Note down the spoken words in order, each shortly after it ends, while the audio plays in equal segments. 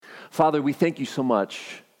Father, we thank you so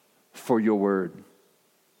much for your word.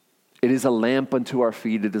 It is a lamp unto our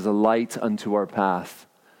feet. It is a light unto our path.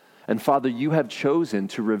 And Father, you have chosen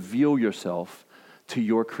to reveal yourself to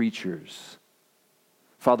your creatures.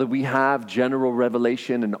 Father, we have general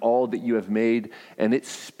revelation in all that you have made, and it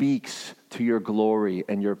speaks to your glory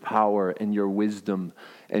and your power and your wisdom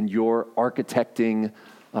and your architecting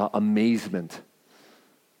amazement.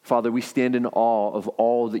 Father, we stand in awe of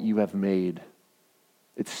all that you have made.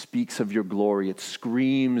 It speaks of your glory. It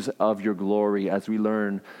screams of your glory, as we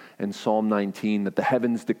learn in Psalm 19, that the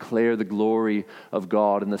heavens declare the glory of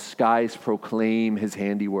God and the skies proclaim his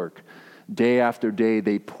handiwork. Day after day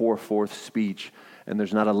they pour forth speech, and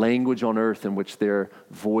there's not a language on earth in which their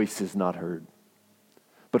voice is not heard.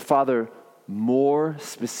 But Father, more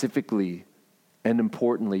specifically and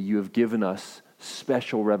importantly, you have given us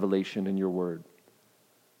special revelation in your word.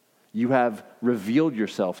 You have revealed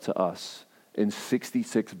yourself to us in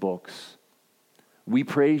 66 books. We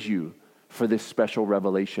praise you for this special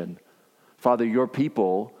revelation. Father, your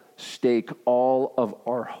people stake all of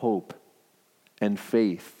our hope and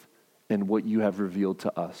faith in what you have revealed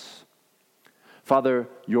to us. Father,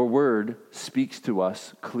 your word speaks to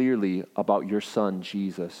us clearly about your Son,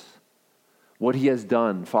 Jesus. What he has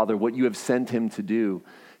done, Father, what you have sent him to do,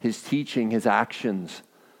 his teaching, his actions.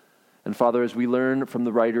 And Father, as we learn from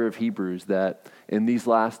the writer of Hebrews that in these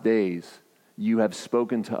last days, you have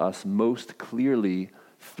spoken to us most clearly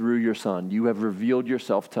through your Son. You have revealed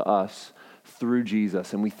yourself to us through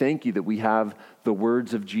Jesus. And we thank you that we have the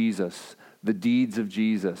words of Jesus, the deeds of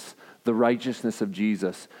Jesus, the righteousness of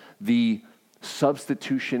Jesus, the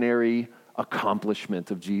substitutionary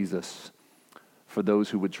accomplishment of Jesus for those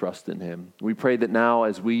who would trust in him. We pray that now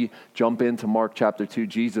as we jump into Mark chapter 2,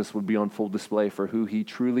 Jesus would be on full display for who he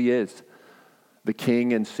truly is, the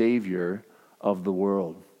King and Savior of the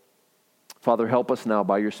world. Father, help us now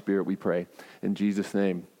by your Spirit, we pray. In Jesus'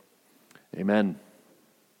 name, amen.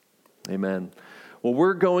 Amen. Well,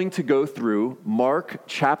 we're going to go through Mark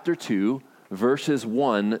chapter 2, verses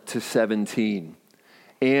 1 to 17.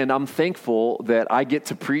 And I'm thankful that I get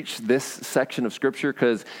to preach this section of Scripture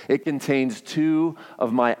because it contains two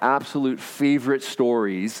of my absolute favorite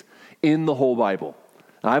stories in the whole Bible.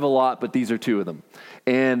 I have a lot, but these are two of them.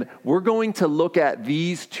 And we're going to look at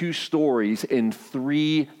these two stories in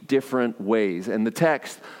three different ways. And the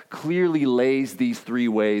text clearly lays these three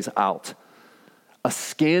ways out. A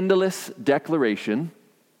scandalous declaration.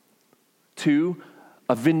 2,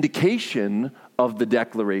 a vindication of the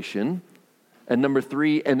declaration. And number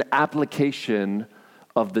 3, an application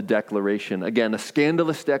of the declaration. Again, a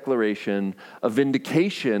scandalous declaration, a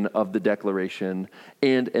vindication of the declaration,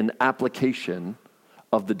 and an application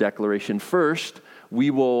of the declaration. First,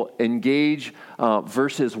 we will engage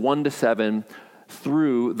verses 1 to 7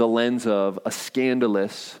 through the lens of a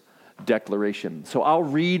scandalous declaration. So I'll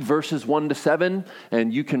read verses 1 to 7,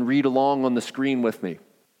 and you can read along on the screen with me.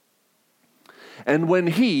 And when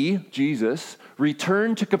he, Jesus,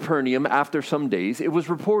 returned to Capernaum after some days, it was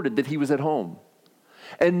reported that he was at home.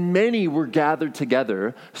 And many were gathered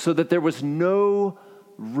together so that there was no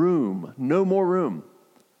more room,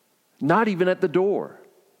 not even at the door.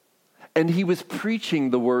 And he was preaching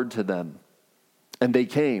the word to them. And they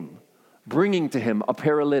came, bringing to him a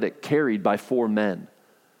paralytic carried by 4 men.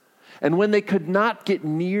 And when they could not get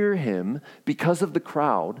near him because of the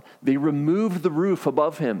crowd, they removed the roof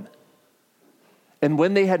above him. And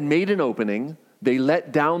when they had made an opening, they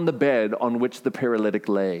let down the bed on which the paralytic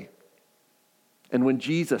lay. And when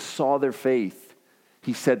Jesus saw their faith,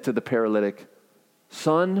 he said to the paralytic,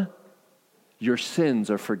 "Son, your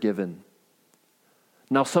sins are forgiven."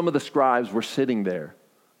 Now some of the scribes were sitting there,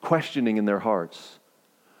 questioning in their hearts,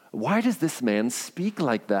 "Why does this man speak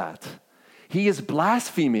like that? He is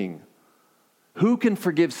blaspheming. Who can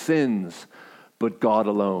forgive sins but God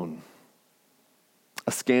alone?"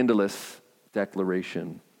 A scandalous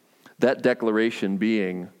declaration. That declaration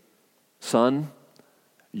being, "Son,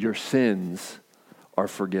 your sins are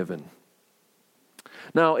forgiven."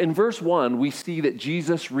 Now, in verse 1, we see that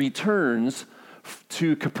Jesus returns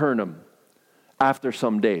to Capernaum after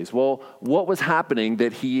some days. Well, what was happening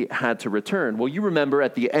that he had to return? Well, you remember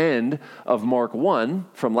at the end of Mark 1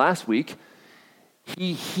 from last week,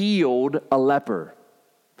 he healed a leper.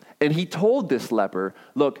 And he told this leper,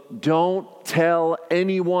 "Look, don't tell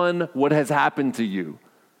anyone what has happened to you."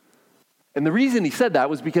 And the reason he said that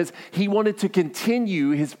was because he wanted to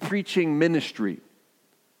continue his preaching ministry.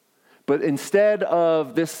 But instead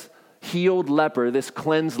of this healed leper, this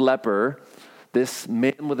cleansed leper, this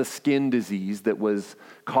man with a skin disease that was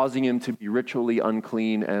causing him to be ritually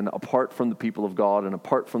unclean and apart from the people of God and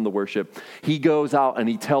apart from the worship, he goes out and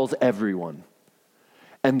he tells everyone.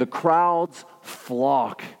 And the crowds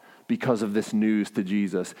flock because of this news to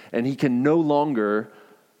Jesus. And he can no longer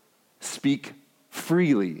speak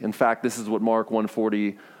freely. In fact, this is what Mark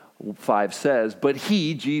 1:45 says. But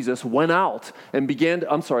he, Jesus, went out and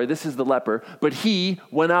this is the leper. But he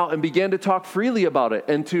went out and began to talk freely about it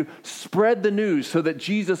and to spread the news so that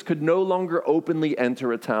Jesus could no longer openly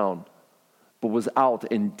enter a town, but was out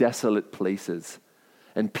in desolate places.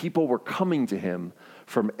 And people were coming to him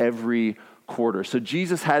from every quarter. So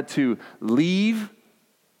Jesus had to leave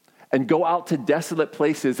and go out to desolate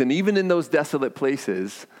places. And even in those desolate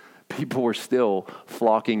places, people were still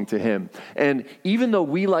flocking to him. And even though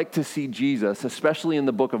we like to see Jesus, especially in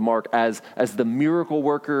the book of Mark, as the miracle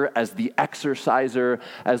worker, as the exorciser,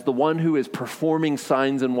 as the one who is performing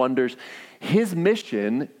signs and wonders, his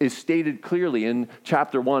mission is stated clearly in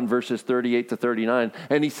chapter 1, verses 38 to 39.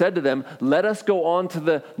 And he said to them, "Let us go on to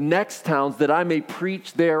the next towns that I may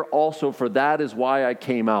preach there also, for that is why I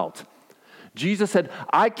came out." Jesus said,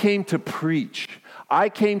 "I came to preach. I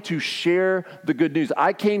came to share the good news.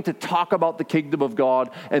 I came to talk about the kingdom of God,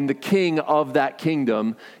 and the king of that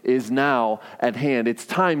kingdom is now at hand. It's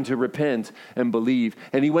time to repent and believe."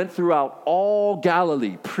 And he went throughout all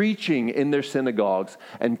Galilee, preaching in their synagogues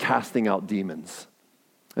and casting out demons.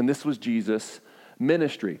 And this was Jesus'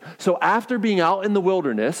 ministry. So after being out in the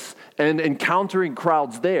wilderness and encountering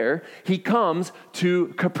crowds there, he comes to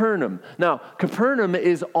Capernaum. Now, Capernaum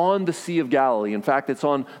is on the Sea of Galilee. In fact, it's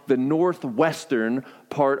on the northwestern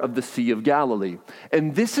part of the Sea of Galilee.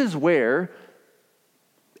 And this is where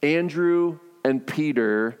Andrew and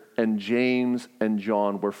Peter and James and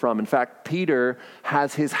John were from. In fact, Peter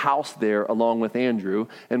has his house there along with Andrew.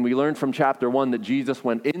 And we learned from chapter 1 that Jesus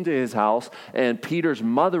went into his house, and Peter's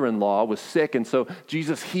mother-in-law was sick. And so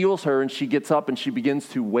Jesus heals her, and she gets up and she begins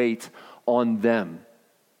to wait on them.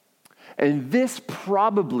 And this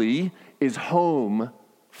probably is home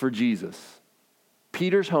for Jesus.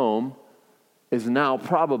 Peter's home is now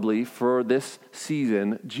probably, for this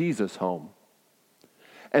season, Jesus' home.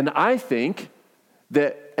 And I think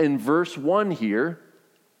that in verse 1 here,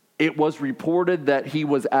 it was reported that he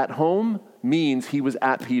was at home, means he was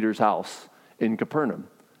at Peter's house in Capernaum.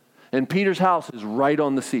 And Peter's house is right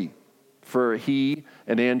on the sea, for he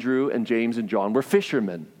and Andrew and James and John were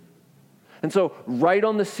fishermen. And so right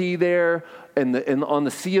on the sea there, and on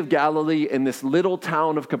the Sea of Galilee, in this little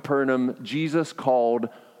town of Capernaum, Jesus called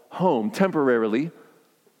home temporarily.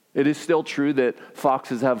 It is still true that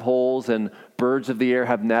foxes have holes and birds of the air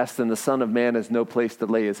have nests, and the Son of Man has no place to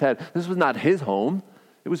lay his head. This was not his home.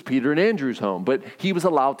 It was Peter and Andrew's home, but he was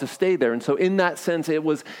allowed to stay there. And so in that sense, it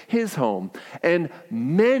was his home. And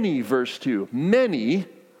many, verse 2, many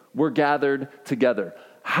were gathered together.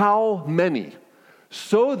 How many?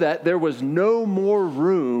 So that there was no more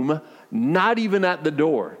room, not even at the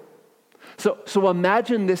door. So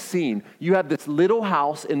imagine this scene. You have this little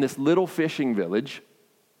house in this little fishing village,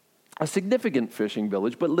 a significant fishing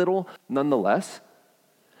village, but little nonetheless.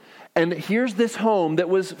 And here's this home that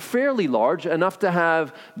was fairly large, enough to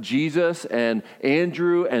have Jesus and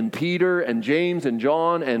Andrew and Peter and James and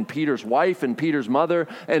John and Peter's wife and Peter's mother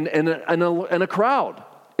and a crowd.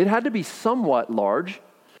 It had to be somewhat large.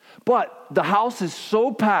 But the house is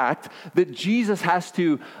so packed that Jesus has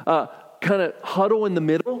to kind of huddle in the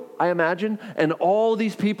middle, I imagine, and all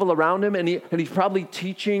these people around him, and he's probably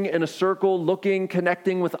teaching in a circle, looking,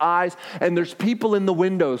 connecting with eyes, and there's people in the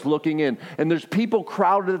windows looking in, and there's people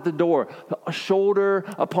crowded at the door, a shoulder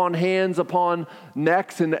upon hands, upon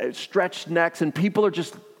necks, and stretched necks, and people are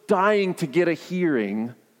just dying to get a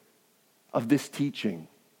hearing of this teaching.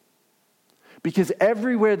 Because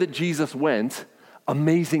everywhere that Jesus went,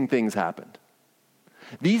 amazing things happened.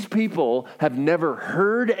 These people have never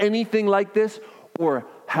heard anything like this or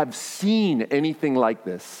have seen anything like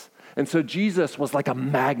this. And so Jesus was like a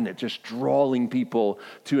magnet, just drawing people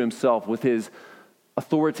to himself with his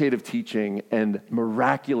authoritative teaching and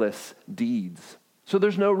miraculous deeds. So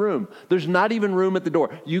there's no room. There's not even room at the door.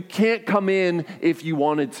 You can't come in if you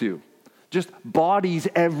wanted to. Just bodies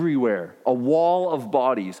everywhere, a wall of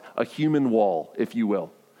bodies, a human wall, if you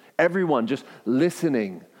will. Everyone just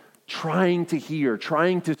listening, trying to hear,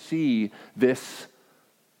 trying to see this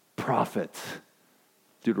prophet.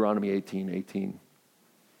 Deuteronomy 18:18.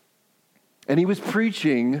 And he was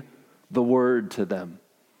preaching the word to them.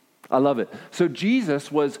 I love it. So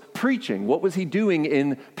Jesus was preaching. What was he doing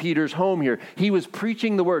in Peter's home here? He was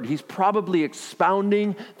preaching the word. He's probably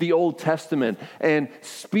expounding the Old Testament and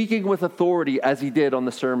speaking with authority as he did on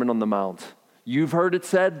the Sermon on the Mount. You've heard it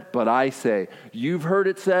said, but I say. You've heard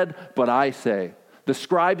it said, but I say. The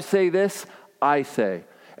scribes say this, I say.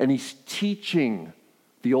 And he's teaching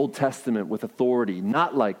the Old Testament with authority,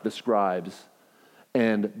 not like the scribes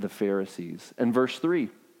and the Pharisees. And verse 3,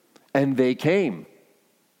 and they came.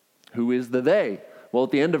 Who is the they? Well,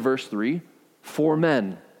 at the end of verse 3, 4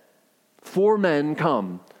 men. 4 men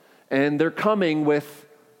come, and they're coming with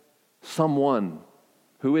someone.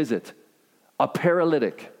 Who is it? A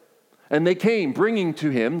paralytic. And they came, bringing to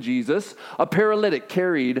him, Jesus, a paralytic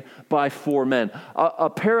carried by 4 men. A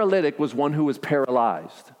paralytic was one who was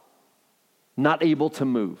paralyzed, not able to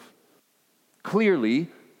move. Clearly,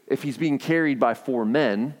 if he's being carried by 4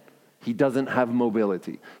 men, he doesn't have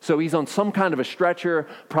mobility. So he's on some kind of a stretcher.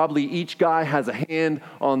 Probably each guy has a hand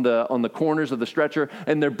on the corners of the stretcher,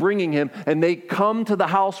 and they're bringing him, and they come to the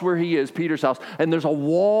house where he is, Peter's house, and there's a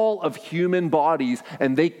wall of human bodies,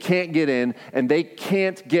 and they can't get in, and they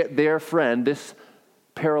can't get their friend, this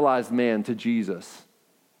paralyzed man, to Jesus.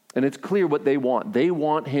 And it's clear what they want. They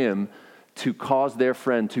want him to cause their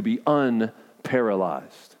friend to be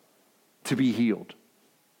unparalyzed, to be healed.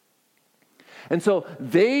 And so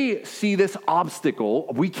they see this obstacle.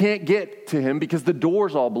 We can't get to him because the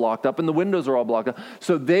door's all blocked up and the windows are all blocked up.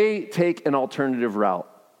 So they take an alternative route.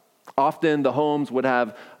 Often the homes would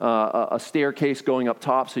have a staircase going up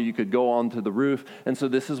top so you could go onto the roof. And so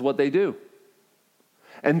this is what they do.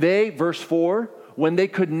 And they, verse 4, when they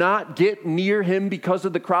could not get near him because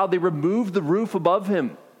of the crowd, they removed the roof above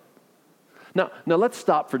him. Now let's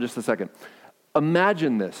stop for just a second.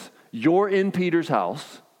 Imagine this. You're in Peter's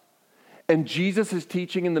house, and Jesus is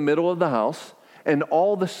teaching in the middle of the house, and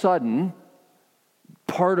all of a sudden,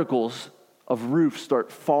 particles of roof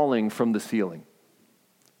start falling from the ceiling.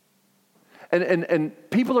 And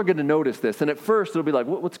people are going to notice this, and at first they'll be like,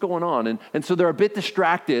 what's going on? And so they're a bit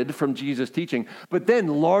distracted from Jesus' teaching, but then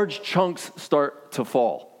large chunks start to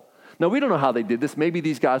fall. Now, we don't know how they did this. Maybe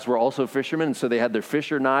these guys were also fishermen, and so they had their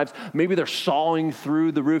fisher knives. Maybe they're sawing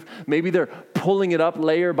through the roof. Maybe they're pulling it up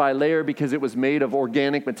layer by layer because it was made of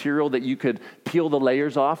organic material that you could peel the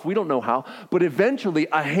layers off. We don't know how. But eventually,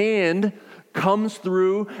 a hand comes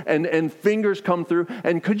through and fingers come through.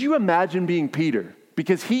 And could you imagine being Peter?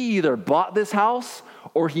 Because he either bought this house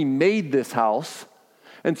or he made this house.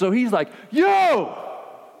 And so he's like, yo,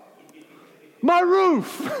 my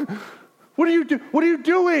roof. What are you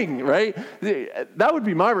doing, right? That would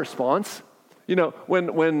be my response. You know,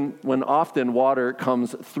 when often water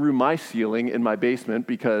comes through my ceiling in my basement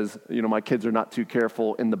because, you know, my kids are not too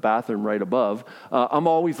careful in the bathroom right above, I'm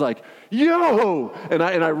always like, yo! And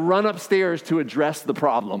I run upstairs to address the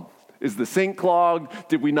problem. Is the sink clogged?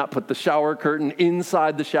 Did we not put the shower curtain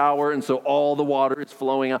inside the shower and so all the water is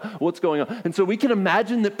flowing out? What's going on? And so we can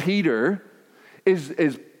imagine that Peter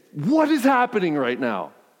is what is happening right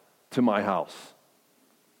now to my house?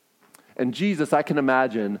 And Jesus, I can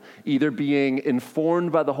imagine either being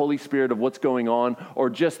informed by the Holy Spirit of what's going on or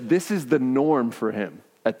just this is the norm for him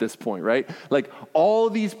at this point, right? Like all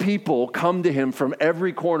these people come to him from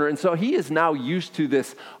every corner. And so he is now used to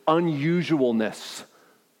this unusualness.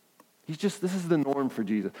 This is the norm for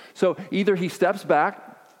Jesus. So either he steps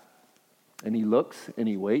back and he looks and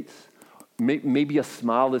he waits. Maybe a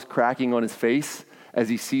smile is cracking on his face as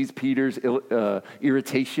he sees Peter's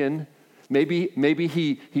irritation. Maybe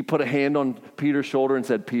he put a hand on Peter's shoulder and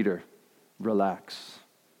said, Peter, relax.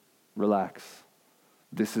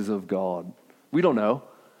 This is of God. We don't know.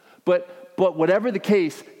 But whatever the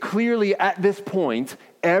case, clearly at this point,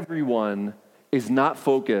 everyone is not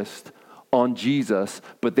focused on Jesus,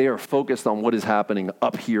 but they are focused on what is happening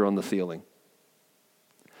up here on the ceiling.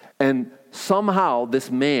 And somehow this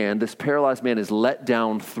paralyzed man is let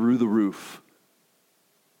down through the roof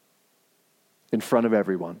in front of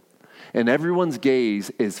everyone. And everyone's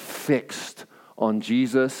gaze is fixed on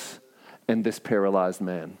Jesus and this paralyzed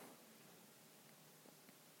man.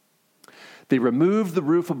 They removed the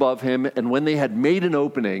roof above him, and when they had made an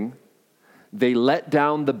opening, they let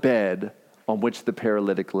down the bed on which the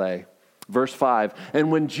paralytic lay. Verse 5, and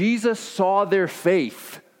when Jesus saw their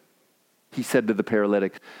faith, he said to the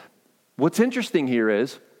paralytic, what's interesting here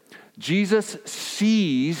is Jesus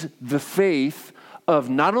sees the faith of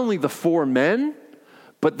not only the 4 men,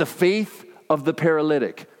 but the faith of the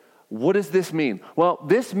paralytic. What does this mean? Well,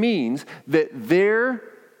 this means that their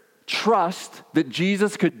trust that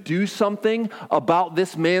Jesus could do something about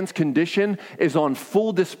this man's condition is on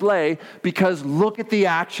full display because look at the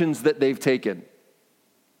actions that they've taken.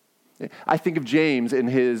 I think of James in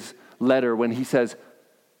his letter when he says,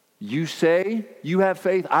 you say you have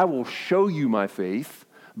faith, I will show you my faith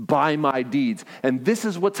by my deeds. And this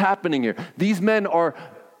is what's happening here. These men are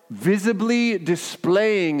visibly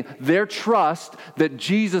displaying their trust that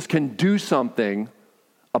Jesus can do something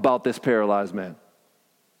about this paralyzed man.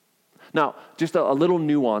 Now, just a little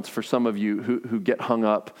nuance for some of you who get hung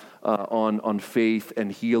up on faith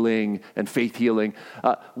and healing and faith healing.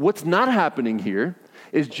 What's not happening here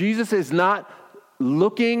is Jesus is not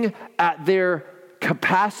looking at their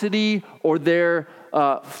capacity or their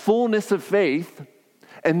fullness of faith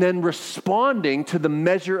and then responding to the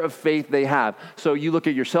measure of faith they have. So you look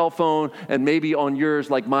at your cell phone, and maybe on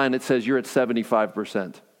yours, like mine, it says you're at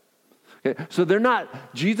 75%. Okay? So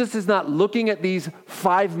Jesus is not looking at these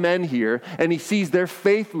 5 men here, and he sees their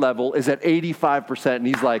faith level is at 85%, and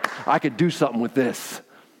he's like, I could do something with this.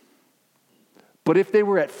 But if they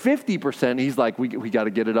were at 50%, he's like, we got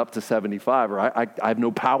to get it up to 75, or I have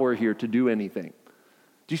no power here to do anything.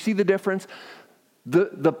 Do you see the difference?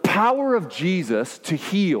 The power of Jesus to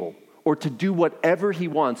heal or to do whatever he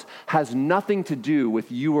wants has nothing to do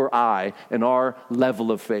with you or I and our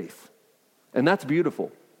level of faith. And that's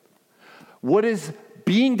beautiful. What is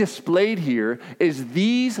being displayed here is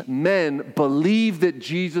these men believe that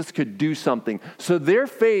Jesus could do something. So their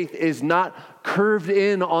faith is not curved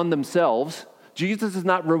in on themselves. Jesus is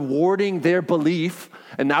not rewarding their belief,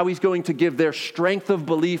 and now he's going to give their strength of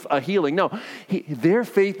belief a healing. No, their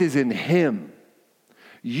faith is in him.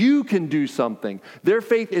 You can do something. Their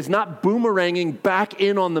faith is not boomeranging back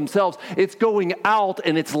in on themselves. It's going out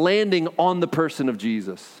and it's landing on the person of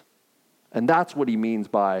Jesus. And that's what he means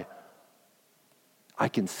by, I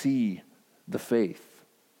can see the faith.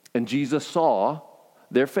 And Jesus saw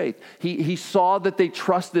their faith. He saw that they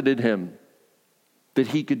trusted in him, that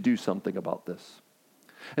he could do something about this.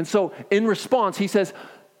 And so in response, he says,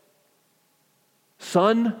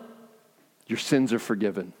 son, your sins are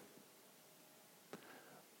forgiven.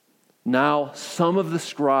 Now, some of the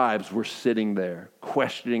scribes were sitting there,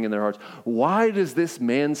 questioning in their hearts, why does this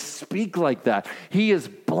man speak like that? He is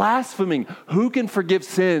blaspheming. Who can forgive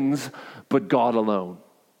sins but God alone?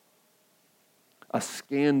 A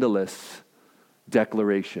scandalous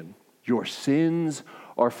declaration. Your sins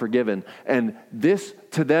are forgiven. And this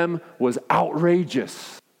to them was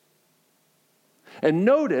outrageous. And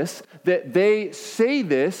notice that they say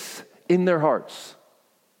this in their hearts.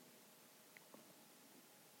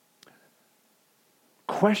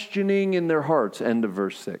 Questioning in their hearts, end of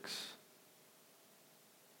verse 6.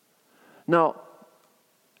 Now,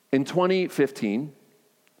 in 2015,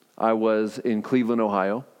 I was in Cleveland,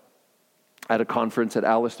 Ohio, at a conference at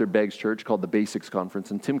Alistair Begg's church called the Basics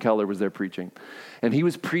Conference, and Tim Keller was there preaching. And he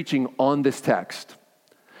was preaching on this text.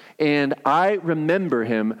 And I remember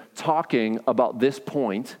him talking about this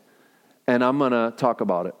point, and I'm going to talk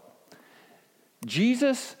about it.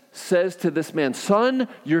 Jesus says to this man, son,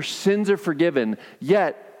 your sins are forgiven.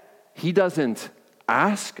 Yet, he doesn't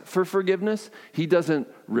ask for forgiveness. He doesn't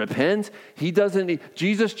repent.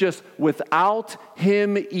 Jesus just, without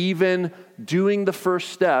him even doing the first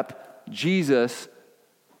step, Jesus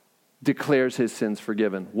declares his sins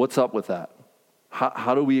forgiven. What's up with that?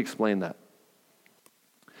 How do we explain that?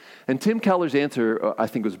 And Tim Keller's answer, I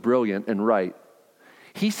think, was brilliant and right.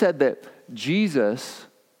 He said that Jesus,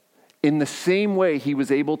 in the same way he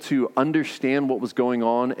was able to understand what was going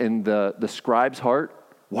on in the scribe's heart,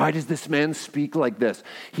 why does this man speak like this?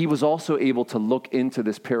 He was also able to look into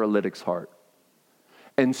this paralytic's heart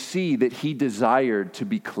and see that he desired to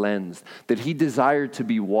be cleansed, that he desired to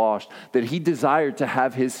be washed, that he desired to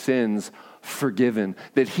have his sins forgiven,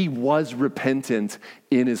 that he was repentant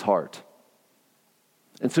in his heart.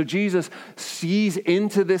 And so Jesus sees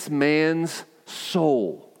into this man's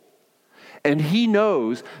soul, and he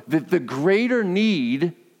knows that the greater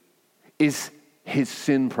need is his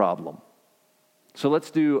sin problem. So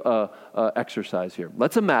let's do an exercise here.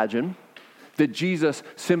 Let's imagine that Jesus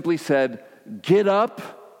simply said, get up,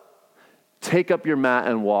 take up your mat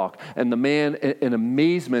and walk. And the man in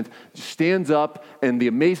amazement stands up, and the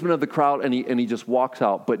amazement of the crowd, and he just walks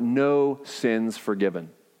out, but no sins forgiven.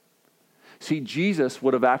 See, Jesus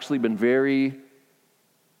would have actually been very,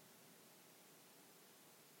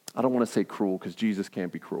 I don't want to say cruel, because Jesus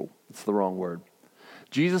can't be cruel. It's the wrong word.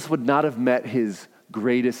 Jesus would not have met his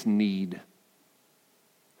greatest need.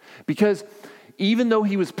 Because even though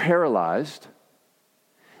he was paralyzed,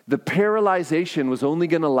 the paralyzation was only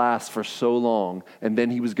going to last for so long, and then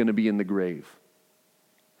he was going to be in the grave.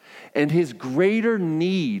 And his greater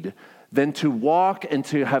need than to walk and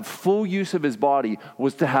to have full use of his body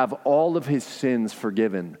was to have all of his sins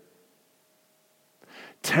forgiven.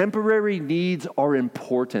 Temporary needs are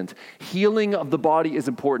important. Healing of the body is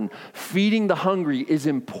important. Feeding the hungry is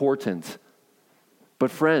important.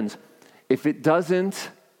 But friends, if it doesn't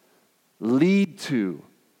lead to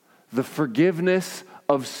the forgiveness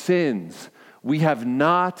of sins, we have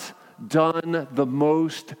not done the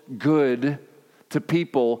most good to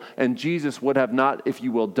people, and Jesus would have not, if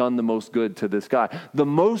you will, done the most good to this guy. The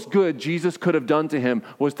most good Jesus could have done to him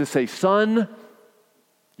was to say, son,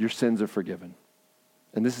 your sins are forgiven.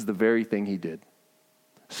 And this is the very thing he did.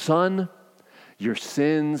 Son, your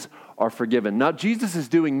sins are forgiven. Now, Jesus is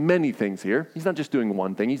doing many things here. He's not just doing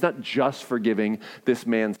one thing. He's not just forgiving this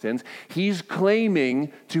man's sins. He's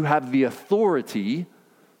claiming to have the authority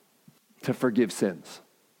to forgive sins.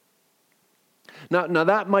 Now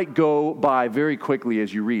that might go by very quickly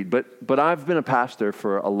as you read, but I've been a pastor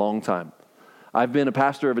for a long time. I've been a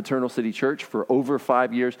pastor of Eternal City Church for over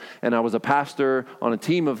 5 years, and I was a pastor on a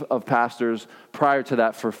team of pastors prior to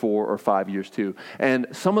that for 4 or 5 years too. And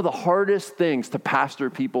some of the hardest things to pastor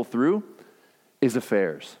people through is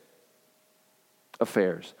affairs.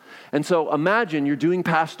 And so imagine you're doing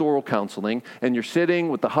pastoral counseling, and you're sitting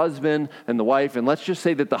with the husband and the wife, and let's just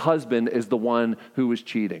say that the husband is the one who was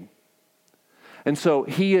cheating. And so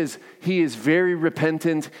he is very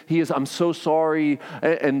repentant. I'm so sorry.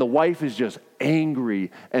 And the wife is just angry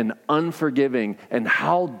and unforgiving. And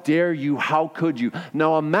how dare you? How could you?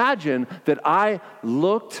 Now imagine that I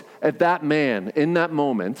looked at that man in that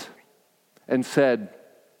moment and said,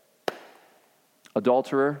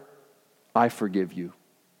 adulterer, I forgive you.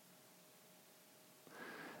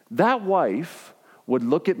 That wife would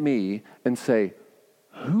look at me and say,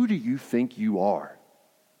 who do you think you are?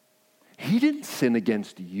 He didn't sin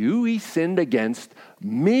against you. He sinned against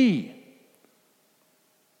me.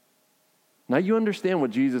 Now you understand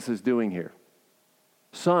what Jesus is doing here.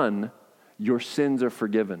 Son, your sins are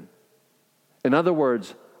forgiven. In other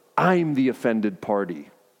words, I'm the offended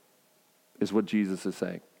party, is what Jesus is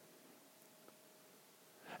saying.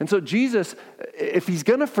 And so Jesus, if he's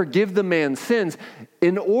going to forgive the man's sins,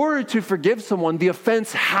 in order to forgive someone, the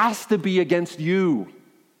offense has to be against you.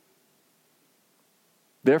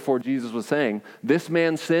 Therefore, Jesus was saying, this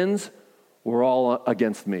man's sins were all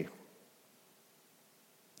against me.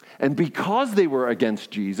 And because they were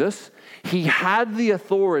against Jesus, he had the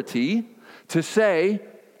authority to say,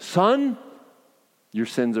 son, your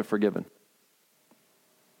sins are forgiven.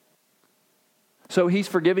 So he's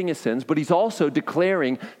forgiving his sins, but he's also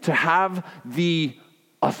declaring to have the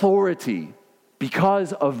authority,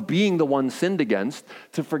 because of being the one sinned against,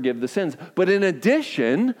 to forgive the sins. But in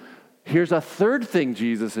addition, here's a third thing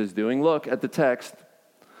Jesus is doing. Look at the text.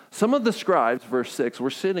 Some of the scribes, verse 6, were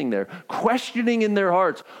sitting there, questioning in their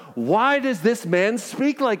hearts, why does this man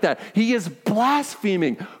speak like that? He is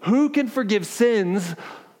blaspheming. Who can forgive sins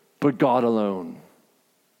but God alone?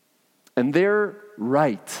 And they're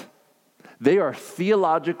right. They are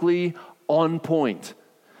theologically on point.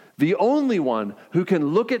 The only one who can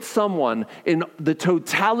look at someone in the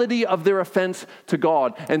totality of their offense to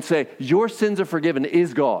God and say, your sins are forgiven,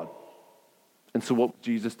 is God. And so what was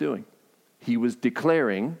Jesus doing? He was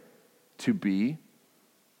declaring to be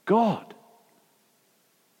God.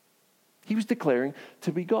 He was declaring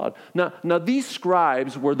to be God. Now these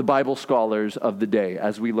scribes were the Bible scholars of the day,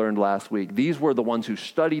 as we learned last week. These were the ones who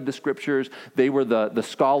studied the scriptures. They were the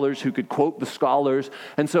scholars who could quote the scholars.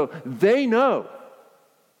 And so they know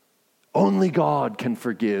only God can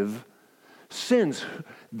forgive sins.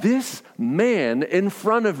 This man in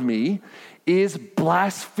front of me is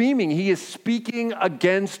blaspheming. He is speaking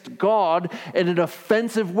against God in an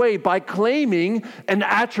offensive way by claiming an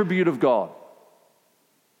attribute of God.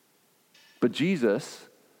 But Jesus,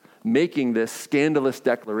 making this scandalous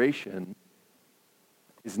declaration,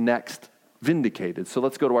 is next vindicated. So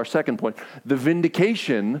let's go to our second point, the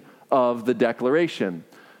vindication of the declaration,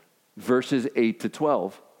 verses 8 to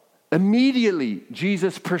 12. Immediately,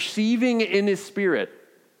 Jesus, perceiving in his spirit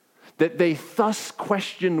that they thus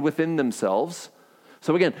questioned within themselves.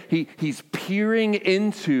 So again, he's peering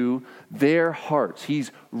into their hearts.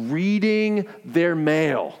 He's reading their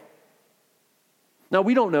mail. Now,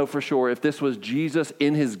 we don't know for sure if this was Jesus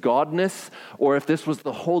in his godness or if this was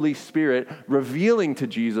the Holy Spirit revealing to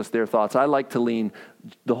Jesus their thoughts. I like to lean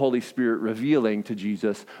the Holy Spirit revealing to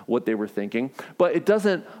Jesus what they were thinking, but it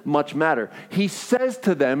doesn't much matter. He says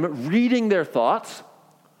to them, reading their thoughts,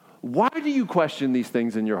 why do you question these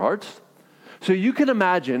things in your hearts? So you can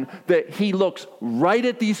imagine that he looks right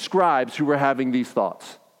at these scribes who were having these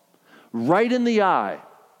thoughts, right in the eye,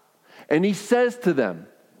 and he says to them,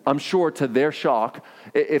 I'm sure to their shock,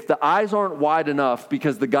 if the eyes aren't wide enough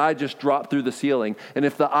because the guy just dropped through the ceiling, and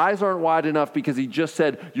if the eyes aren't wide enough because he just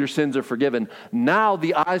said, your sins are forgiven, now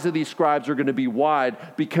the eyes of these scribes are going to be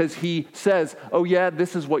wide because he says, oh yeah,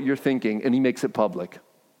 this is what you're thinking, and he makes it public.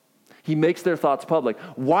 He makes their thoughts public.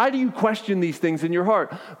 Why do you question these things in your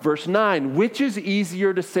heart? Verse 9, which is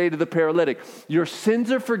easier to say to the paralytic, your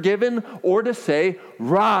sins are forgiven, or to say,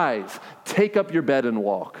 rise, take up your bed and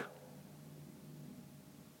walk?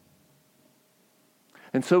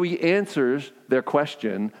 And so he answers their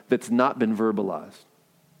question that's not been verbalized.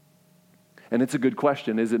 And it's a good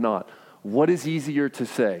question, is it not? What is easier to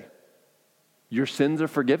say? Your sins are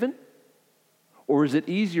forgiven? Or is it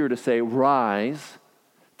easier to say, rise,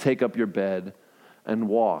 take up your bed, and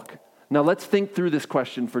walk? Now let's think through this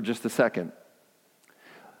question for just a second.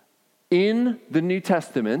 In the New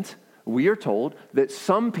Testament, we are told that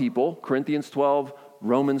some people, Corinthians 12,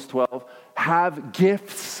 Romans 12, have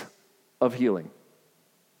gifts of healing.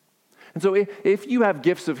 And so if you have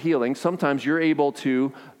gifts of healing, sometimes you're able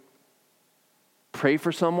to pray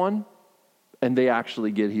for someone and they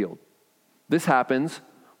actually get healed. This happens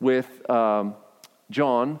with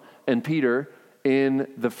John and Peter in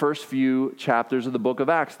the first few chapters of the book of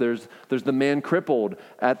Acts. There's the man crippled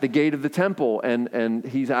at the gate of the temple, and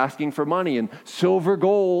he's asking for money. And silver,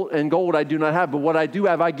 gold I do not have, but what I do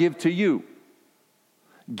have I give to you.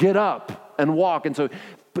 Get up and walk. And so,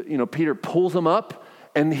 Peter pulls him up,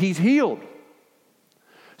 and he's healed.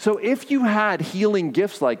 So if you had healing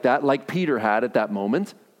gifts like that, like Peter had at that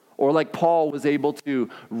moment, or like Paul was able to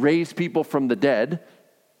raise people from the dead,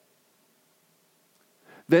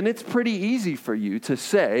 then it's pretty easy for you to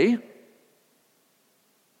say,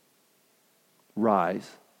 rise,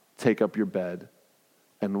 take up your bed,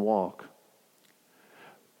 and walk.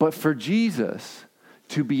 But for Jesus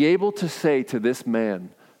to be able to say to this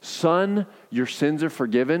man, son, your sins are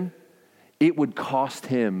forgiven, it would cost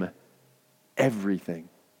him everything.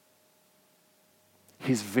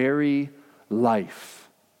 His very life.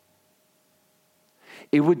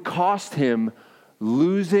 It would cost him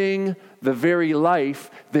losing the very life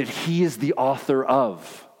that he is the author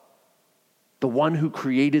of. The one who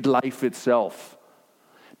created life itself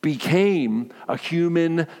became a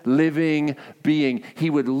human living being. He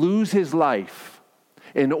would lose his life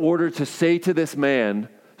in order to say to this man,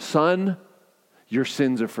 son, your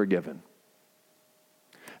sins are forgiven.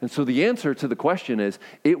 And so the answer to the question is,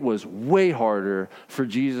 it was way harder for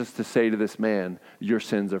Jesus to say to this man, your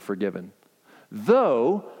sins are forgiven.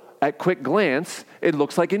 Though, at quick glance, it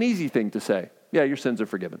looks like an easy thing to say. Yeah, your sins are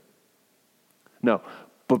forgiven. No,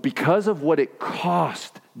 but because of what it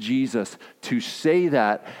cost Jesus to say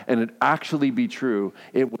that and it actually be true,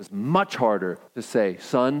 it was much harder to say,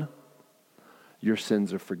 son, your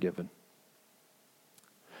sins are forgiven.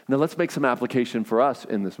 Now let's make some application for us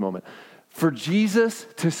in this moment. For Jesus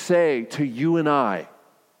to say to you and I,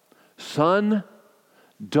 son,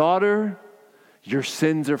 daughter, your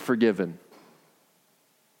sins are forgiven.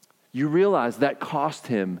 You realize that cost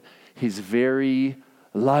him his very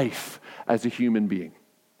life as a human being.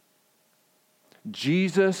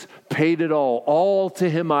 Jesus paid it all to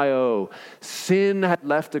him I owe. Sin had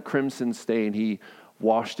left a crimson stain. He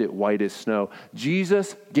washed it white as snow.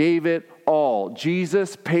 Jesus gave it all.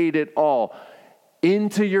 Jesus paid it all.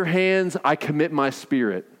 Into your hands I commit my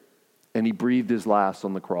spirit. And he breathed his last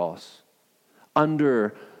on the cross.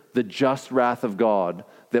 Under the just wrath of God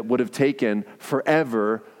that would have taken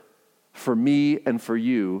forever for me and for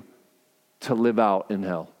you to live out in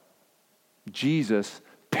hell. Jesus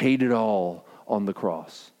paid it all on the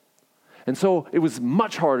cross. And so it was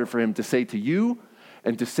much harder for him to say to you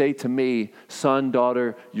and to say to me, son,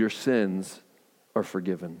 daughter, your sins are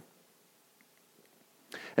forgiven.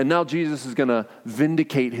 And now Jesus is going to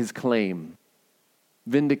vindicate his claim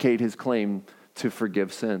to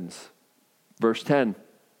forgive sins. Verse 10.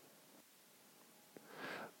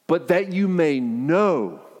 But that you may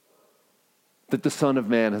know that the Son of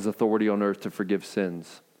Man has authority on earth to forgive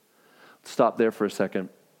sins. Stop there for a second.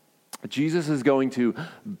 Jesus is going to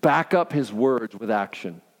back up his words with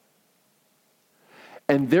action.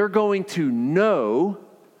 And they're going to know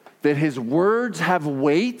that his words have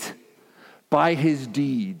weight by his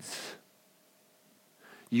deeds.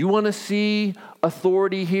 You want to see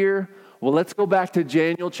authority here? Well, let's go back to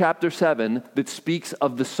Daniel chapter 7 that speaks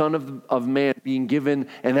of the Son of Man being given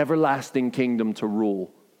an everlasting kingdom to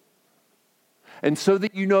rule. And so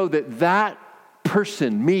that you know that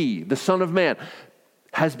person, me, the Son of Man,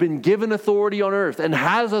 has been given authority on earth and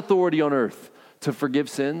has authority on earth to forgive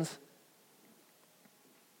sins.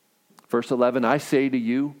 Verse 11, I say to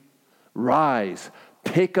you, rise,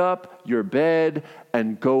 pick up your bed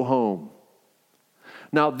and go home.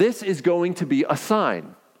 Now this is going to be a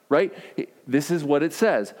sign, right? This is what it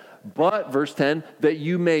says. But, verse 10, that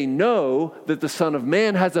you may know that the Son of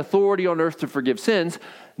Man has authority on earth to forgive sins.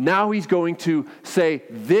 Now he's going to say,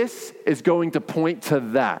 this is going to point to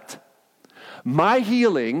that. My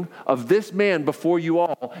healing of this man before you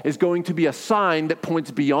all is going to be a sign that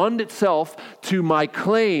points beyond itself to my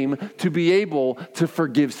claim to be able to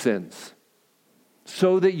forgive sins.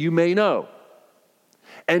 So that you may know.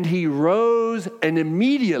 And he rose and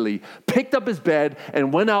immediately picked up his bed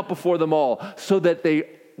and went out before them all, so that they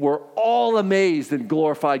were all amazed and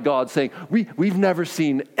glorified God, saying, we've never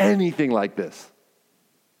seen anything like this.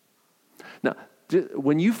 Now,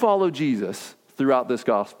 when you follow Jesus throughout this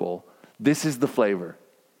gospel, this is the flavor.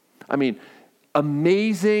 I mean,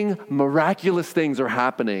 amazing, miraculous things are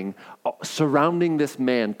happening surrounding this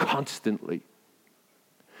man constantly.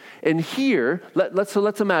 And here, let's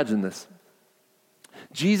imagine this.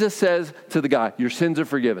 Jesus says to the guy, your sins are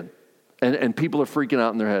forgiven. And people are freaking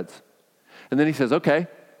out in their heads. And then he says, okay,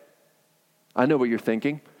 I know what you're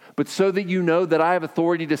thinking. But so that you know that I have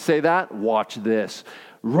authority to say that, watch this.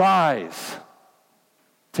 Rise.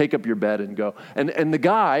 Take up your bed and go. And the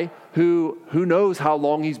guy who knows how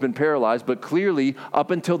long he's been paralyzed, but clearly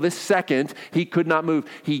up until this second, he could not move.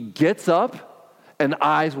 He gets up and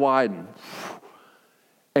eyes widen.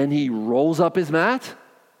 And he rolls up his mat.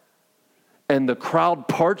 And the crowd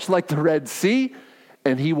parts like the Red Sea.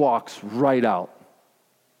 And he walks right out.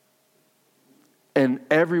 And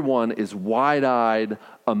everyone is wide-eyed,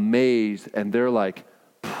 amazed. And they're like,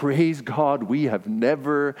 praise God, we have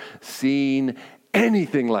never seen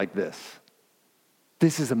anything like this.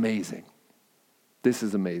 This is amazing. This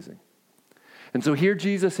is amazing. And so here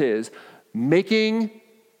Jesus is making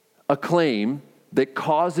a claim that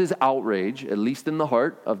causes outrage, at least in the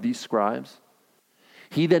heart of these scribes.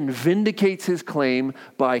 He then vindicates his claim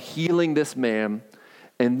by healing this man.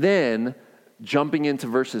 And then, jumping into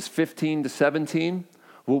verses 15 to 17,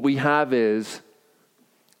 what we have is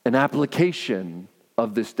an application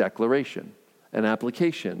of this declaration. An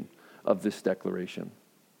application of this declaration.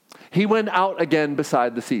 He went out again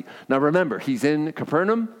beside the sea. Now remember, he's in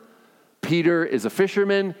Capernaum. Peter is a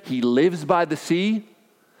fisherman. He lives by the sea.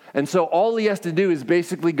 And so all he has to do is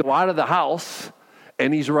basically go out of the house,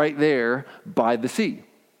 and he's right there by the sea.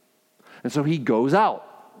 And so he goes out,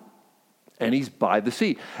 and he's by the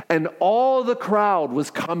sea. And all the crowd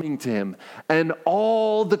was coming to him. And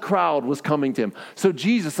all the crowd was coming to him. So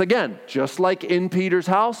Jesus, again, just like in Peter's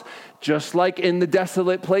house, just like in the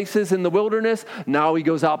desolate places in the wilderness, now he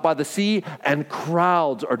goes out by the sea, and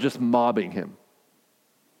crowds are just mobbing him.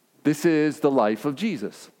 This is the life of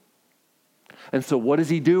Jesus. And so what does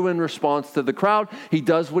he do in response to the crowd? He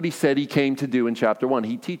does what he said he came to do in chapter 1.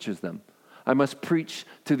 He teaches them. I must preach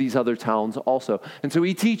to these other towns also. And so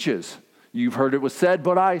he teaches. You've heard it was said,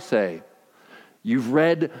 but I say. You've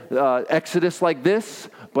read Exodus like this,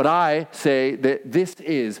 but I say that this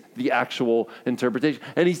is the actual interpretation.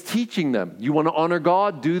 And he's teaching them. You want to honor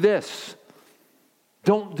God? Do this.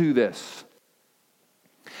 Don't do this.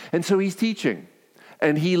 And so he's teaching.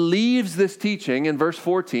 And he leaves this teaching in verse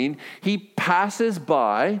 14. He passes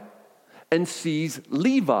by and sees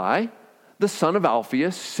Levi, the son of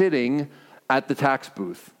Alphaeus, sitting at the tax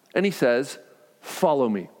booth. And he says, follow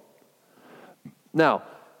me. Now,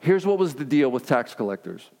 here's what was the deal with tax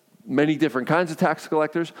collectors. Many different kinds of tax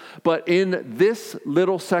collectors. But in this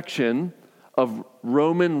little section of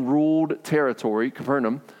Roman-ruled territory,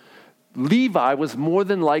 Capernaum, Levi was more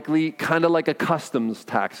than likely kind of like a customs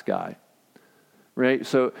tax guy. Right?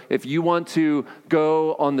 So if you want to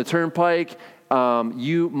go on the turnpike,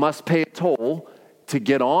 you must pay a toll to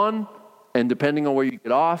get on. And depending on where you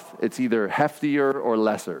get off, it's either heftier or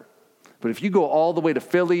lesser. But if you go all the way to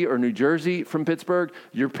Philly or New Jersey from Pittsburgh,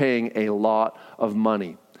 you're paying a lot of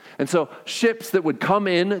money. And so ships that would come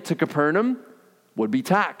in to Capernaum would be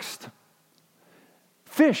taxed.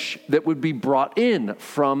 Fish that would be brought in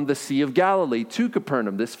from the Sea of Galilee to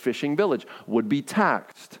Capernaum, this fishing village, would be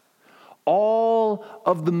taxed. All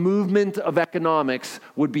of the movement of economics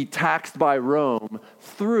would be taxed by Rome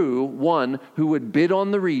through one who would bid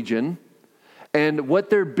on the region. And what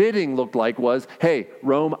their bidding looked like was, hey,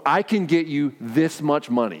 Rome, I can get you this much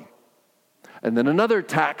money. And then another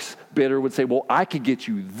tax bidder would say, well, I could get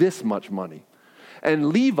you this much money. And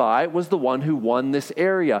Levi was the one who won this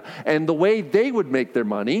area. And the way they would make their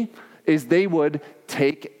money is they would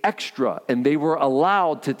take extra. And they were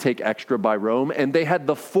allowed to take extra by Rome. And they had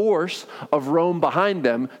the force of Rome behind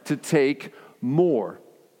them to take more.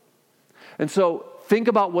 And so think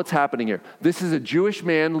about what's happening here. This is a Jewish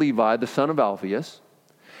man, Levi, the son of Alphaeus,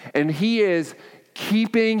 and he is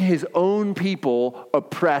keeping his own people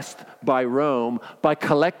oppressed by Rome by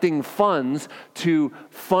collecting funds to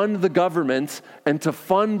fund the government and to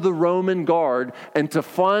fund the Roman guard and to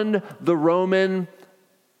fund the Roman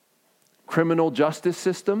criminal justice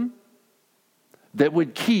system that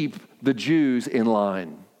would keep the Jews in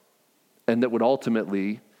line and that would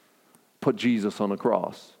ultimately put Jesus on a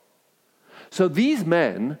cross. So these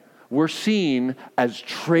men were seen as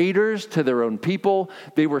traitors to their own people.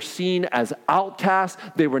 They were seen as outcasts.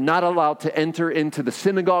 They were not allowed to enter into the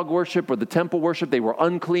synagogue worship or the temple worship. They were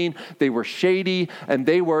unclean. They were shady. And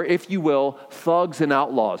they were, if you will, thugs and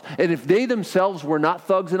outlaws. And if they themselves were not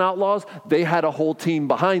thugs and outlaws, they had a whole team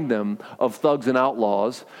behind them of thugs and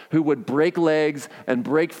outlaws who would break legs and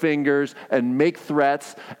break fingers and make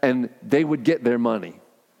threats, and they would get their money.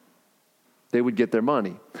 They would get their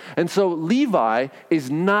money. And so Levi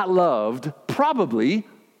is not loved probably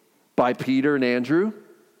by Peter and Andrew,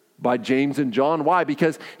 by James and John. Why?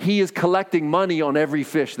 Because he is collecting money on every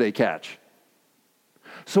fish they catch.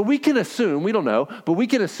 So we can assume, we don't know, but we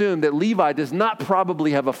can assume that Levi does not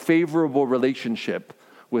probably have a favorable relationship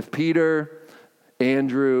with Peter,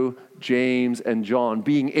 Andrew, James, and John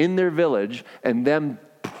being in their village and them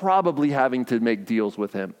probably having to make deals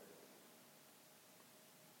with him.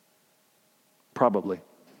 Probably.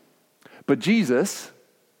 But Jesus,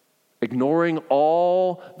 ignoring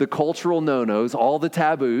all the cultural no-nos, all the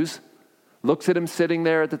taboos, looks at him sitting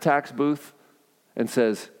there at the tax booth and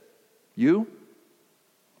says, "You,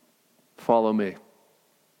 follow me.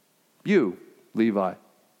 You, Levi,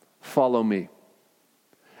 follow me."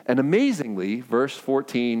 And amazingly, verse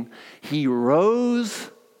 14, he rose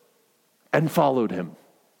and followed him.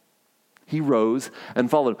 He rose and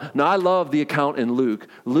followed him. Now, I love the account in Luke.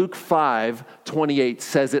 Luke 5:28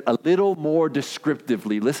 says it a little more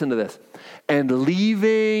descriptively. Listen to this. And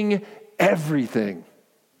leaving everything,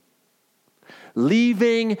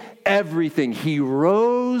 he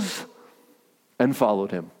rose and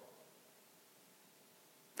followed him.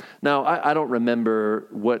 Now, I don't remember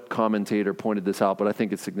what commentator pointed this out, but I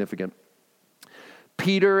think it's significant.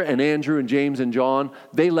 Peter and Andrew and James and John,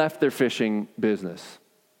 they left their fishing business.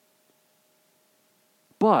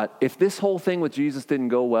 But if this whole thing with Jesus didn't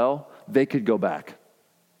go well, they could go back.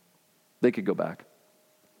 They could go back.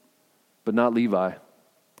 But not Levi.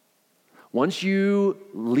 Once you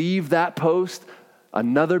leave that post,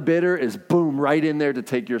 another bidder is boom, right in there to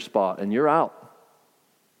take your spot, and you're out.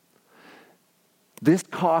 This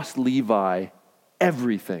cost Levi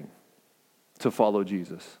everything to follow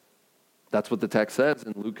Jesus. That's what the text says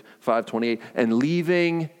in Luke 5:28. And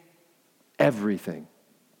leaving everything,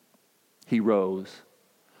 he rose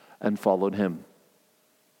and followed him.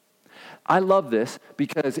 I love this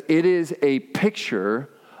because it is a picture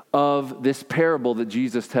of this parable that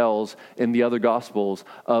Jesus tells in the other Gospels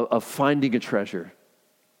of finding a treasure.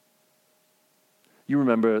 You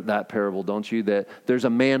remember that parable, don't you? That there's a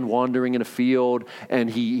man wandering in a field and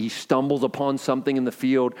he stumbles upon something in the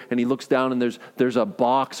field and he looks down and there's a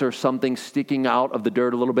box or something sticking out of the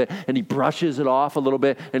dirt a little bit and he brushes it off a little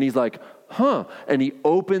bit and he's like, and he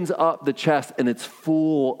opens up the chest and it's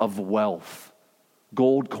full of wealth.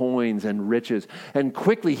 Gold coins and riches. And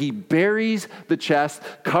quickly he buries the chest,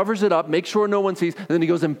 covers it up, makes sure no one sees, and then he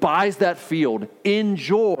goes and buys that field. In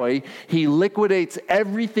joy, he liquidates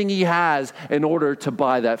everything he has in order to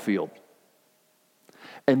buy that field.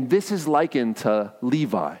 And this is likened to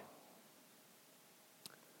Levi.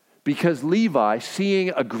 Because Levi,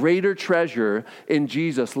 seeing a greater treasure in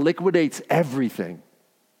Jesus, liquidates everything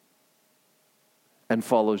and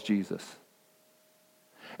follows Jesus.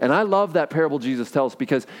 And I love that parable Jesus tells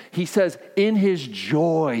because he says in his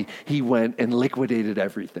joy, he went and liquidated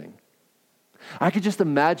everything. I could just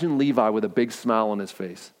imagine Levi with a big smile on his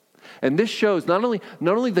face. And this shows not only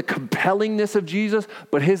the compellingness of Jesus,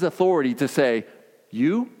 but his authority to say,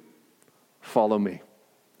 "You follow me."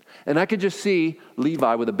 And I could just see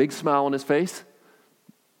Levi with a big smile on his face,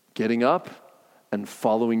 getting up and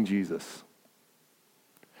following Jesus.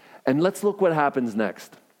 And let's look what happens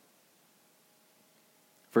next.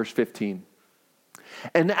 Verse 15.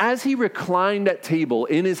 And as he reclined at table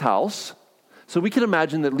in his house, so we can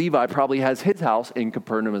imagine that Levi probably has his house in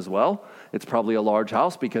Capernaum as well. It's probably a large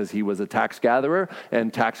house because he was a tax gatherer,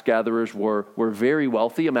 and tax gatherers were very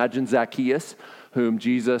wealthy. Imagine Zacchaeus, whom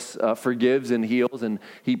Jesus forgives and heals, and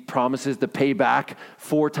he promises to pay back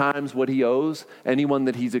 4 times what he owes anyone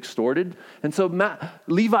that he's extorted. And so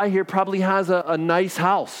Levi here probably has a nice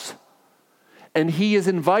house. And he has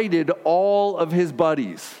invited all of his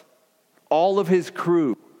buddies, all of his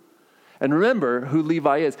crew. And remember who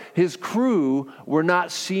Levi is. His crew were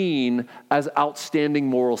not seen as outstanding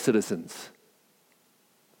moral citizens.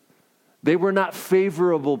 They were not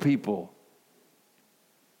favorable people.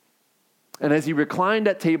 And as he reclined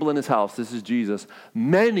at table in his house, this is Jesus,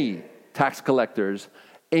 many tax collectors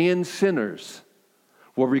and sinners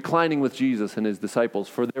were reclining with Jesus and his disciples,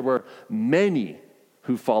 for there were many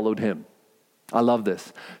who followed him. I love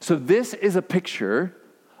this. So this is a picture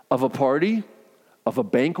of a party, of a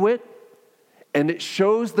banquet, And it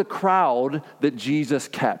shows the crowd that Jesus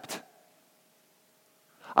kept.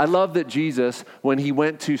 I love that Jesus, when he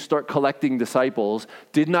went to start collecting disciples,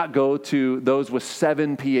 did not go to those with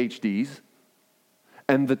 7 PhDs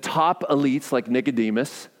and the top elites like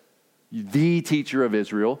Nicodemus, the teacher of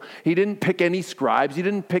Israel. He didn't pick any scribes. He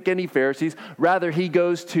didn't pick any Pharisees. Rather, he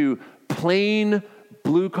goes to plain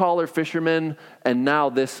blue-collar fishermen and now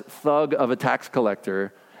this thug of a tax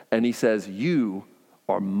collector, and he says, "You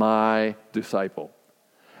are my disciple."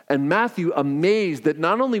 And Matthew, amazed that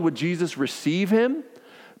not only would Jesus receive him,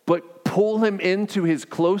 but pull him into his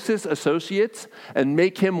closest associates and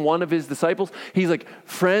make him one of his disciples. He's like,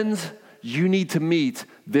 "Friends, you need to meet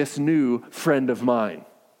this new friend of mine."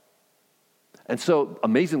 And so,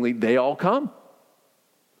 amazingly, they all come.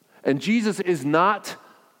 And Jesus is not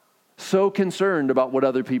so concerned about what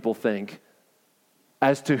other people think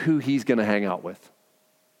as to who he's going to hang out with.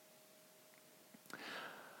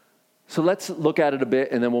 So let's look at it a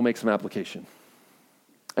bit, and then we'll make some application.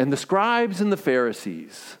 And the scribes and the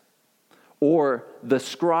Pharisees, or the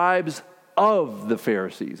scribes of the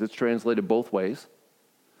Pharisees, it's translated both ways,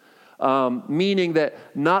 meaning that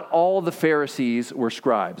not all the Pharisees were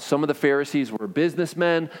scribes. Some of the Pharisees were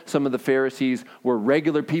businessmen. Some of the Pharisees were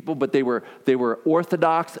regular people, but they were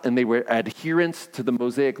orthodox and they were adherents to the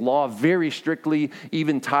Mosaic law very strictly,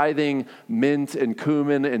 even tithing mint and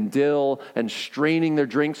cumin and dill and straining their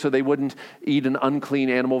drinks so they wouldn't eat an unclean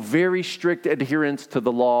animal. Very strict adherence to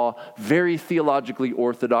the law, very theologically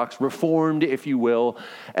orthodox, reformed, if you will.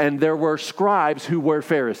 And there were scribes who were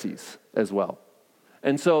Pharisees as well.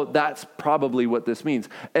 And so that's probably what this means.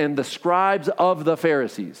 And the scribes of the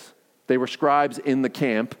Pharisees, they were scribes in the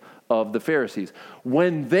camp of the Pharisees.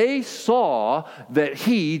 When they saw that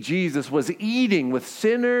he, Jesus, was eating with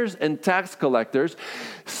sinners and tax collectors,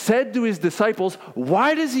 said to his disciples,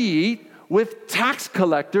 "Why does he eat with tax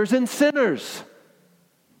collectors and sinners?"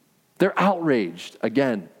 They're outraged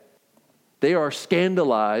again. They are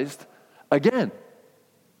scandalized again.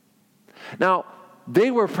 Now,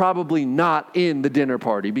 they were probably not in the dinner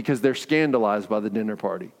party because they're scandalized by the dinner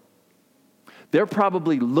party. They're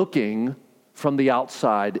probably looking from the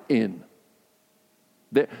outside in.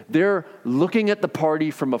 They're looking at the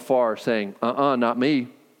party from afar saying, not me.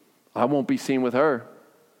 I won't be seen with her.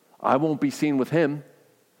 I won't be seen with him.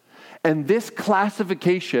 And this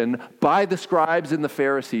classification by the scribes and the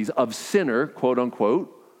Pharisees of sinner, quote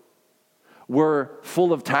unquote, were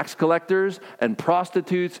full of tax collectors and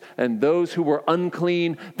prostitutes and those who were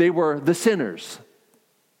unclean. They were the sinners.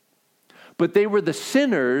 But they were the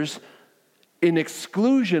sinners in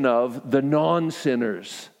exclusion of the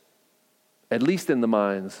non-sinners, at least in the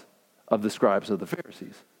minds of the scribes of the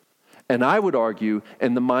Pharisees. And I would argue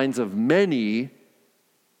in the minds of many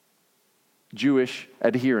Jewish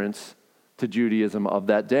adherents to Judaism of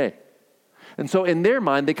that day. And so in their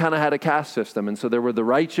mind, they kind of had a caste system. And so there were the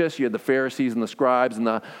righteous, you had the Pharisees and the scribes and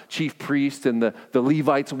the chief priests and the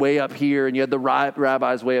Levites way up here, and you had the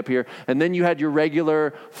rabbis way up here. And then you had your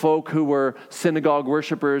regular folk who were synagogue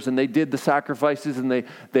worshipers, and they did the sacrifices, and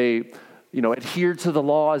they adhered to the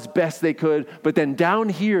law as best they could. But then down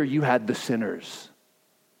here, you had the sinners,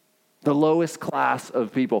 the lowest class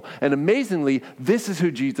of people. And amazingly, this is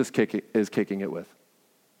who Jesus is kicking it with.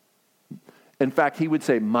 In fact, he would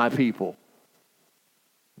say, "My people.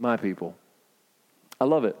 My people." I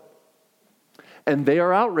love it. And they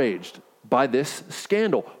are outraged by this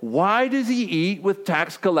scandal. Why does he eat with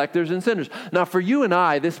tax collectors and sinners? Now, for you and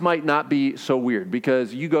I, this might not be so weird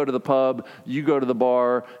because you go to the pub, you go to the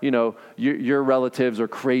bar, your relatives are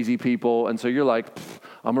crazy people. And so you're like,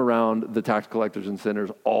 I'm around the tax collectors and sinners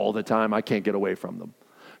all the time. I can't get away from them.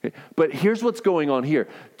 Okay. But here's what's going on here.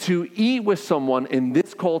 To eat with someone in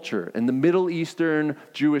this culture, in the Middle Eastern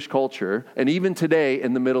Jewish culture, and even today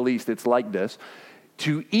in the Middle East, it's like this.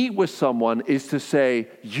 To eat with someone is to say,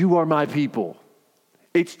 "You are my people."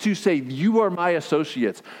 It's to say, "You are my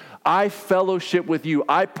associates. I fellowship with you.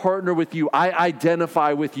 I partner with you. I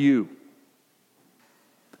identify with you."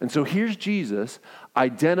 And so here's Jesus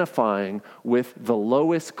identifying with the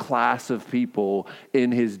lowest class of people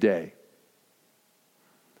in his day.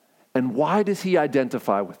 And why does he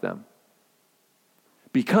identify with them?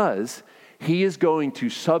 Because he is going to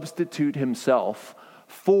substitute himself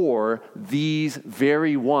for these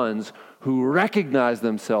very ones who recognize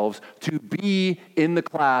themselves to be in the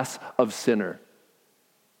class of sinner.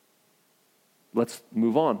 Let's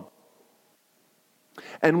move on.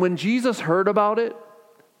 And when Jesus heard about it,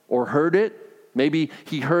 or heard it, maybe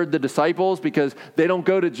he heard the disciples, because they don't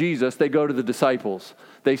go to Jesus, they go to the disciples.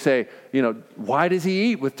 They say, "Why does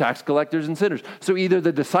he eat with tax collectors and sinners?" So either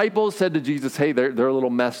the disciples said to Jesus, "Hey, they're a little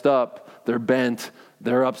messed up, they're bent,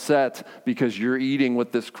 They're upset because you're eating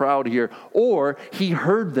with this crowd here. Or he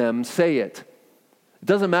heard them say it. It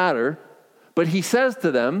doesn't matter. But he says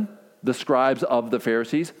to them, the scribes of the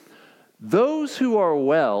Pharisees, those who are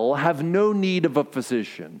well have no need of a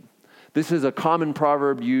physician. This is a common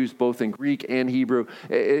proverb used both in Greek and Hebrew.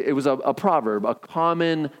 It was a proverb, a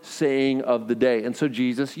common saying of the day. And so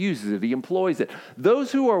Jesus uses it. He employs it.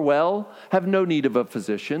 Those who are well have no need of a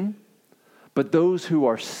physician, but those who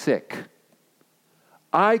are sick.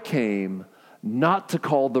 I came not to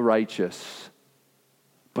call the righteous,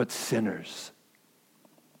 but sinners.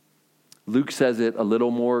 Luke says it a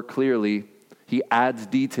little more clearly. He adds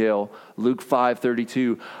detail. Luke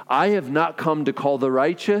 5:32. I have not come to call the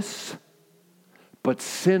righteous, but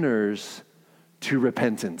sinners to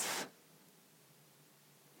repentance.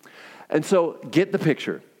 And so get the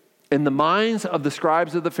picture. In the minds of the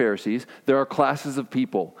scribes of the Pharisees, there are classes of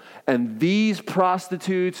people. And these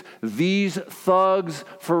prostitutes, these thugs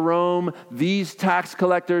for Rome, these tax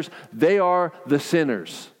collectors, they are the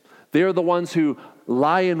sinners. They are the ones who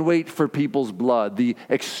lie in wait for people's blood, the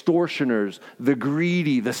extortioners, the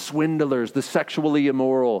greedy, the swindlers, the sexually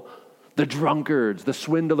immoral, the drunkards, the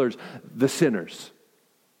swindlers, the sinners.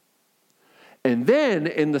 And then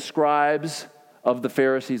in the scribes of the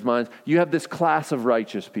Pharisees' minds, you have this class of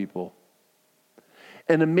righteous people.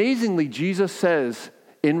 And amazingly, Jesus says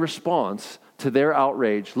in response to their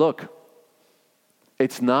outrage, look,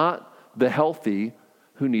 it's not the healthy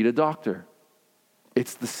who need a doctor.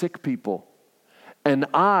 It's the sick people. And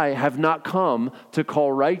I have not come to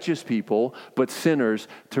call righteous people, but sinners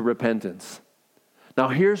to repentance. Now,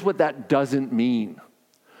 here's what that doesn't mean.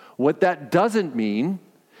 What that doesn't mean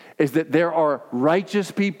is that there are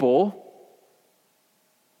righteous people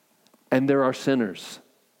and there are sinners.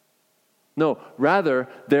 No, rather,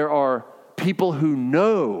 there are people who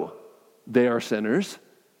know they are sinners,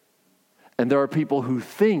 and there are people who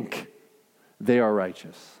think they are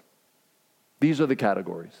righteous. These are the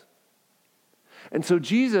categories. And so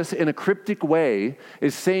Jesus, in a cryptic way,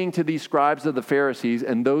 is saying to these scribes of the Pharisees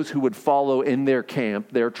and those who would follow in their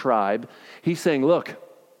camp, their tribe, he's saying, look,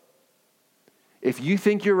 if you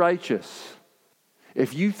think you're righteous,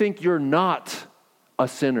 if you think you're not a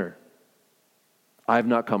sinner, I have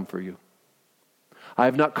not come for you. I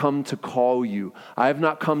have not come to call you. I have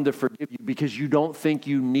not come to forgive you because you don't think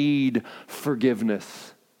you need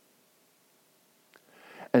forgiveness.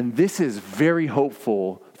 And this is very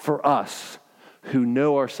hopeful for us who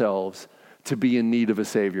know ourselves to be in need of a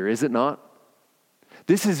Savior, is it not?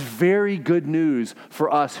 This is very good news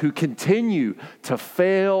for us who continue to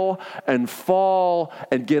fail and fall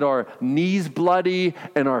and get our knees bloody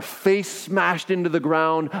and our face smashed into the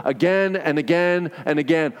ground again and again and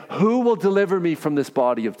again. Who will deliver me from this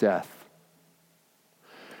body of death?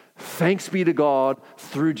 Thanks be to God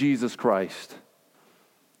through Jesus Christ.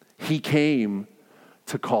 He came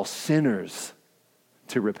to call sinners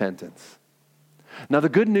to repentance. Now, the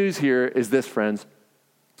good news here is this, friends,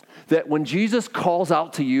 that when Jesus calls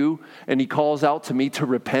out to you and he calls out to me to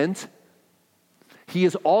repent, he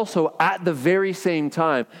is also at the very same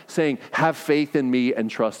time saying, have faith in me and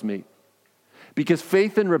trust me. Because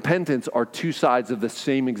faith and repentance are two sides of the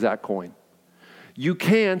same exact coin. You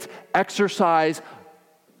can't exercise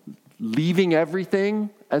leaving everything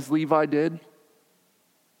as Levi did,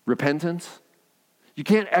 repentance. You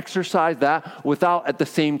can't exercise that without at the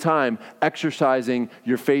same time exercising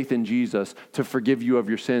your faith in Jesus to forgive you of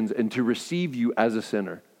your sins and to receive you as a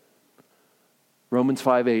sinner. Romans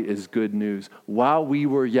 5:8 is good news. While we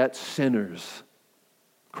were yet sinners,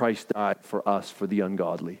 Christ died for us, for the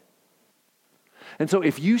ungodly. And so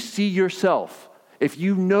if you see yourself, if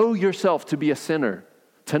you know yourself to be a sinner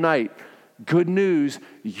tonight, good news,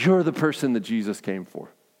 you're the person that Jesus came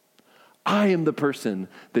for. I am the person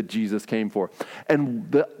that Jesus came for.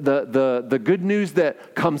 And the good news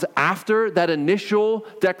that comes after that initial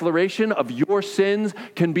declaration of your sins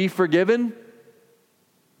can be forgiven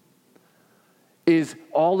is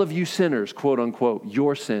all of you sinners, quote unquote,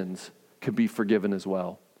 your sins can be forgiven as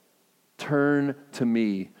well. Turn to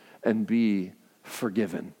me and be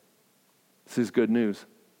forgiven. This is good news.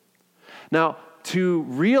 Now, to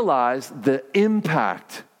realize the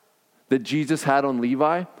impact that Jesus had on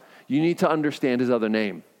Levi, you need to understand his other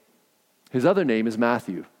name. His other name is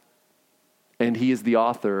Matthew, and he is the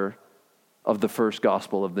author of the first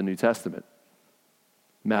gospel of the New Testament.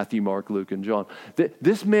 Matthew, Mark, Luke, and John.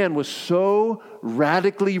 This man was so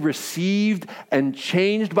radically received and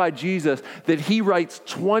changed by Jesus that he writes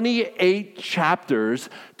 28 chapters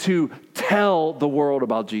to tell the world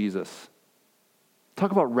about Jesus.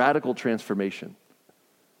 Talk about radical transformation.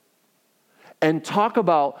 And talk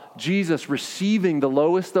about Jesus receiving the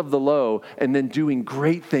lowest of the low and then doing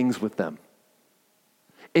great things with them.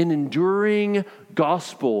 An enduring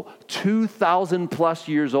gospel 2,000 plus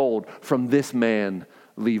years old from this man,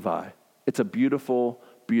 Levi. It's a beautiful,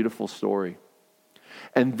 beautiful story.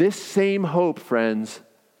 And this same hope, friends,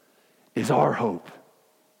 is our hope.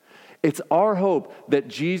 It's our hope that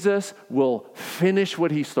Jesus will finish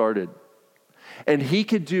what he started. And he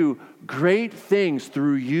could do great things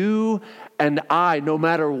through you and I, no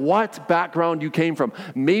matter what background you came from.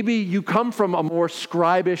 Maybe you come from a more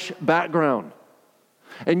scribish background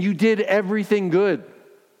and you did everything good.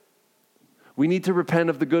 We need to repent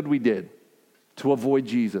of the good we did to avoid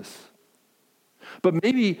Jesus. But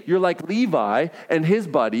maybe you're like Levi and his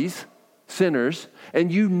buddies, sinners,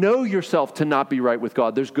 and you know yourself to not be right with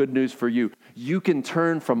God. There's good news for you. You can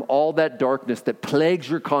turn from all that darkness that plagues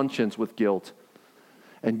your conscience with guilt.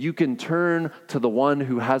 And you can turn to the one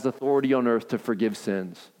who has authority on earth to forgive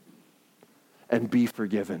sins and be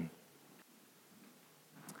forgiven.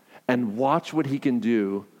 And watch what he can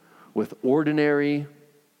do with ordinary,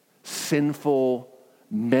 sinful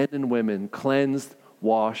men and women, cleansed,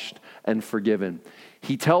 washed, and forgiven.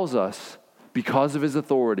 He tells us, because of his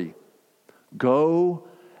authority, go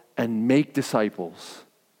and make disciples.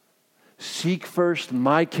 Seek first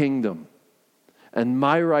my kingdom and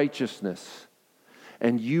my righteousness,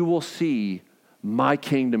 and you will see my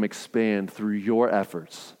kingdom expand through your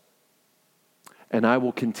efforts. And I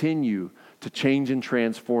will continue to change and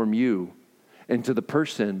transform you into the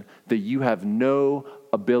person that you have no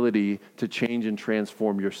ability to change and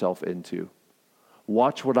transform yourself into.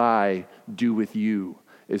 Watch what I do with you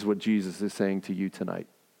is what Jesus is saying to you tonight.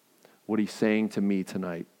 What he's saying to me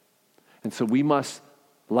tonight. And so we must,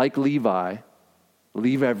 like Levi,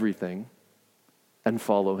 leave everything and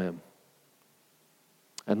follow him.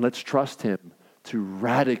 And let's trust him to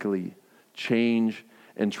radically change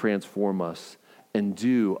and transform us and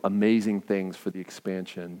do amazing things for the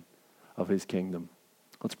expansion of his kingdom.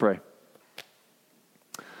 Let's pray.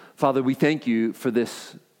 Father, we thank you for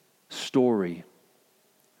this story,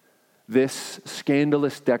 this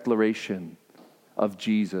scandalous declaration of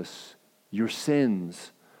Jesus. Your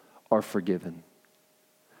sins are forgiven.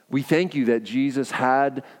 We thank you that Jesus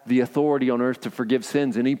had the authority on earth to forgive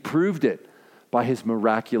sins, and he proved it by his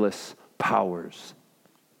miraculous powers.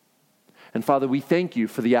 And Father, we thank you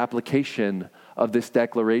for the application of this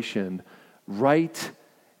declaration right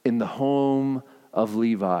in the home of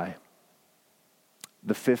Levi,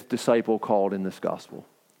 the fifth disciple called in this gospel.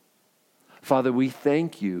 Father, we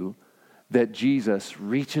thank you that Jesus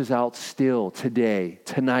reaches out still today,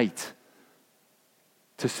 tonight,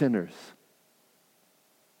 to sinners.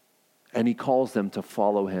 And he calls them to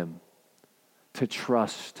follow him, to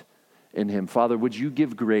trust in him. Father, would you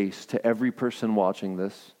give grace to every person watching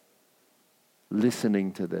this,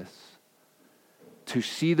 listening to this, to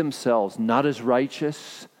see themselves not as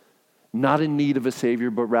righteous, not in need of a Savior,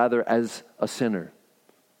 but rather as a sinner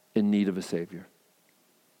in need of a Savior.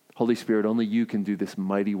 Holy Spirit, only you can do this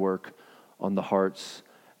mighty work on the hearts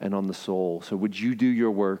and on the soul. So would you do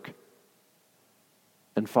your work?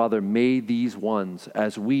 And Father, may these ones,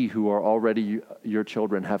 as we who are already your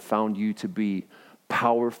children, have found you to be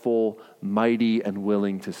powerful, mighty, and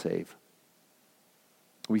willing to save.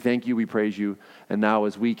 We thank you, we praise you, and now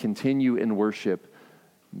as we continue in worship,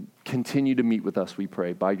 continue to meet with us, we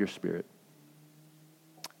pray, by your Spirit.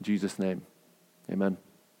 In Jesus' name, amen.